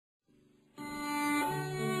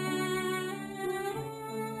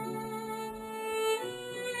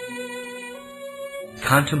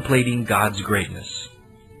Contemplating God's Greatness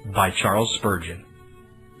by Charles Spurgeon.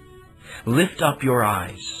 Lift up your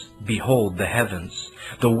eyes, behold the heavens,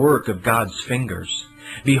 the work of God's fingers.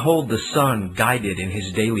 Behold the sun guided in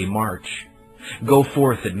his daily march. Go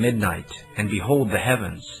forth at midnight, and behold the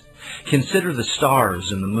heavens. Consider the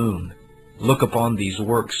stars and the moon. Look upon these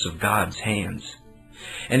works of God's hands.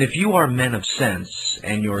 And if you are men of sense,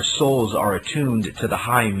 and your souls are attuned to the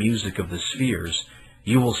high music of the spheres,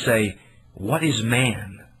 you will say, "What is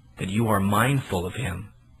man, that you are mindful of him?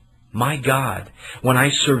 My God, when I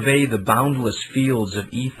survey the boundless fields of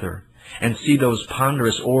ether, and see those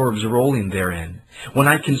ponderous orbs rolling therein, when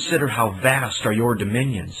I consider how vast are your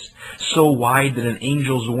dominions, so wide that an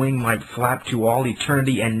angel's wing might flap to all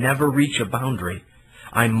eternity and never reach a boundary,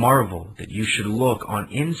 I marvel that you should look on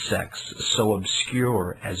insects so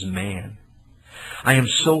obscure as man. I am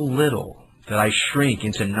so little that I shrink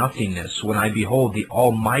into nothingness when I behold the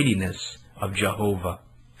almightiness of Jehovah.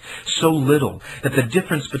 So little that the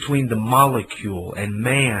difference between the molecule and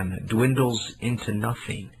man dwindles into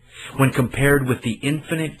nothing when compared with the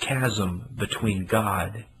infinite chasm between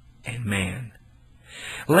God and man.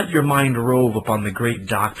 Let your mind rove upon the great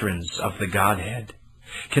doctrines of the Godhead.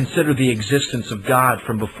 Consider the existence of God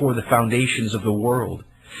from before the foundations of the world.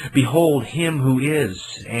 Behold him who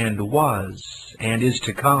is, and was, and is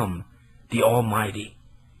to come, the Almighty.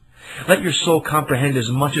 Let your soul comprehend as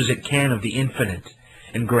much as it can of the infinite,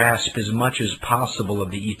 and grasp as much as possible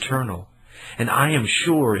of the eternal. And I am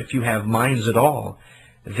sure if you have minds at all,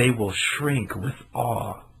 they will shrink with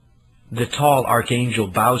awe. The tall archangel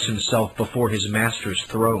bows himself before his master's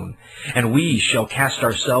throne, and we shall cast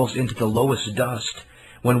ourselves into the lowest dust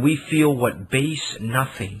when we feel what base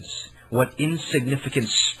nothings, what insignificant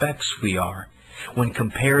specks we are, when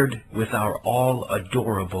compared with our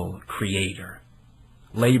all-adorable Creator.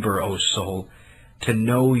 Labor, O soul, to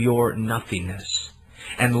know your nothingness,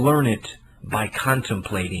 and learn it by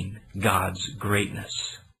contemplating God's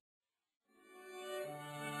greatness.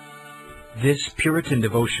 This Puritan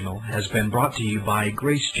devotional has been brought to you by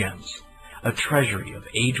Grace Gems, a treasury of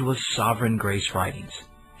ageless sovereign grace writings.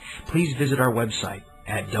 Please visit our website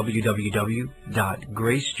at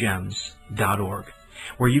www.gracegems.org,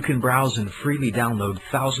 where you can browse and freely download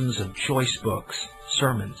thousands of choice books,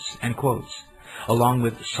 sermons, and quotes, along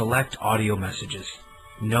with select audio messages.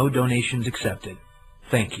 No donations accepted.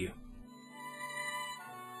 Thank you.